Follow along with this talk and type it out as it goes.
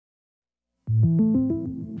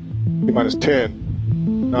T-minus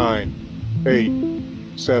 10, 9,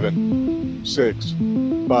 8, 7, 6,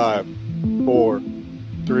 5, 4,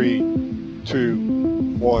 3, 2,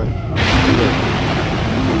 1, 0.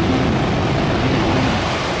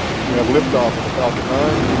 We have liftoff of the Falcon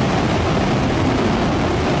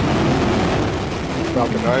 9.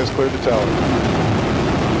 Falcon 9 has cleared the tower.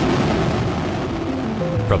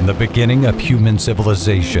 From the beginning of human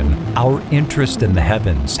civilization, our interest in the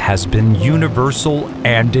heavens has been universal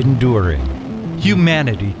and enduring.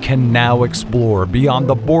 Humanity can now explore beyond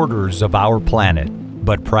the borders of our planet,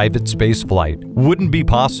 but private spaceflight wouldn't be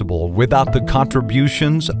possible without the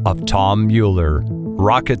contributions of Tom Mueller,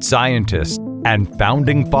 rocket scientist and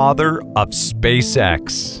founding father of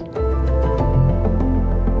SpaceX.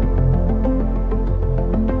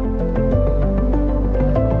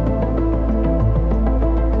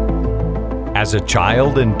 As a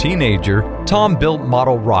child and teenager, Tom built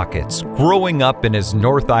model rockets, growing up in his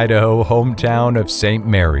North Idaho hometown of St.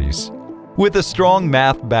 Mary's. With a strong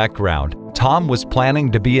math background, Tom was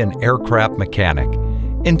planning to be an aircraft mechanic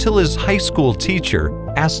until his high school teacher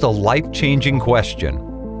asked a life-changing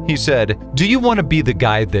question. He said, "Do you want to be the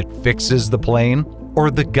guy that fixes the plane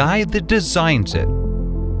or the guy that designs it?"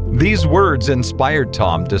 These words inspired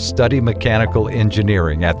Tom to study mechanical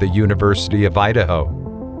engineering at the University of Idaho.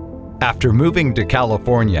 After moving to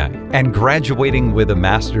California and graduating with a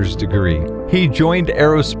master's degree, he joined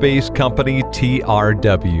aerospace company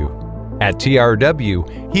TRW. At TRW,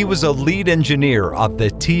 he was a lead engineer of the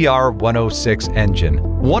TR-106 engine,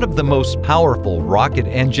 one of the most powerful rocket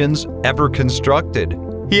engines ever constructed.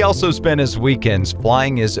 He also spent his weekends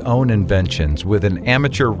flying his own inventions with an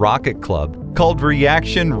amateur rocket club called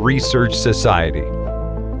Reaction Research Society.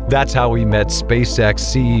 That's how he met SpaceX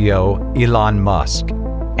CEO Elon Musk.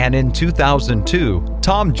 And in 2002,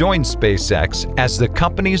 Tom joined SpaceX as the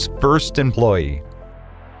company's first employee.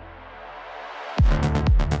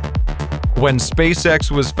 When SpaceX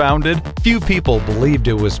was founded, few people believed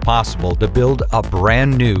it was possible to build a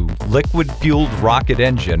brand new liquid-fueled rocket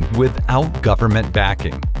engine without government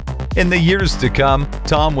backing. In the years to come,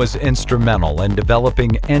 Tom was instrumental in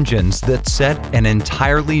developing engines that set an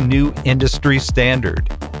entirely new industry standard.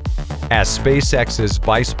 As SpaceX's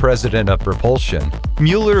Vice President of Propulsion,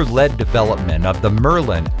 Mueller led development of the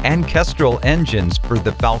Merlin and Kestrel engines for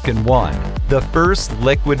the Falcon 1, the first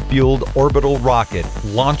liquid-fueled orbital rocket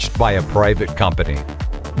launched by a private company.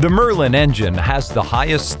 The Merlin engine has the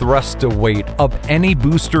highest thrust-to-weight of any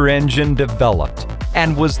booster engine developed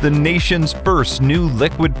and was the nation's first new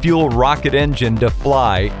liquid-fuel rocket engine to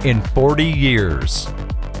fly in 40 years.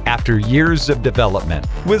 After years of development,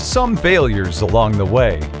 with some failures along the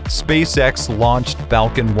way, SpaceX launched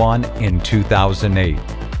Falcon 1 in 2008.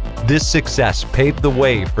 This success paved the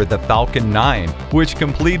way for the Falcon 9, which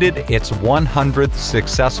completed its 100th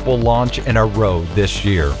successful launch in a row this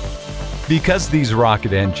year. Because these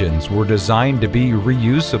rocket engines were designed to be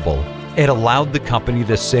reusable, it allowed the company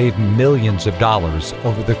to save millions of dollars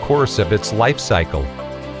over the course of its life cycle.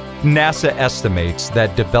 NASA estimates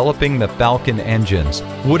that developing the Falcon engines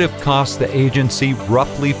would have cost the agency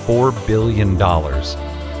roughly $4 billion.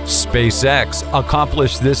 SpaceX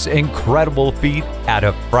accomplished this incredible feat at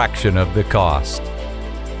a fraction of the cost.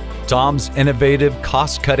 Tom's innovative,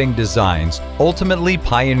 cost-cutting designs ultimately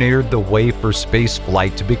pioneered the way for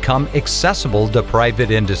spaceflight to become accessible to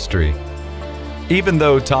private industry. Even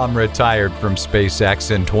though Tom retired from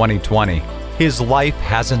SpaceX in 2020, his life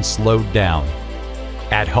hasn't slowed down.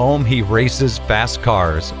 At home, he races fast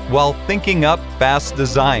cars while thinking up fast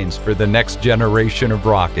designs for the next generation of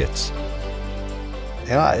rockets.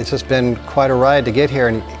 Yeah, it's just been quite a ride to get here,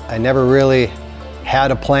 and I never really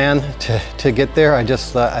had a plan to get there. I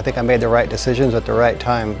think I made the right decisions at the right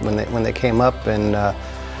time when they came up, and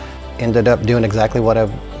ended up doing exactly what I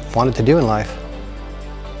wanted to do in life.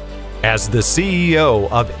 As the CEO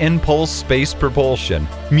of Impulse Space Propulsion,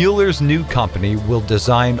 Mueller's new company will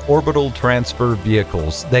design orbital transfer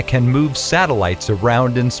vehicles that can move satellites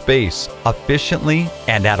around in space efficiently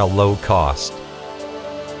and at a low cost.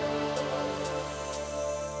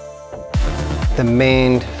 The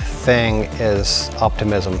main thing is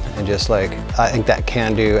optimism, and just like, I think that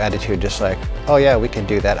can-do attitude, just like, oh yeah, we can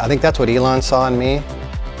do that. I think that's what Elon saw in me.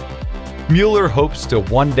 Mueller hopes to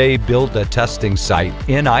one day build a testing site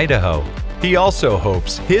in Idaho. He also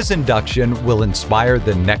hopes his induction will inspire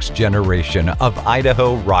the next generation of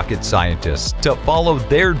Idaho rocket scientists to follow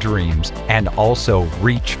their dreams and also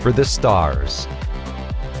reach for the stars.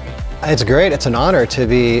 It's great. It's an honor to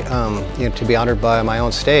be, to be honored by my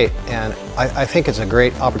own state, and I think it's a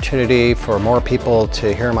great opportunity for more people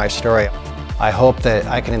to hear my story. I hope that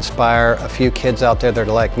I can inspire a few kids out there that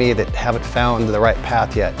are like me that haven't found the right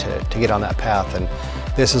path yet to get on that path. And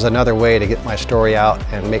this is another way to get my story out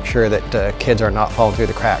and make sure that kids are not falling through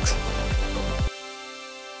the cracks.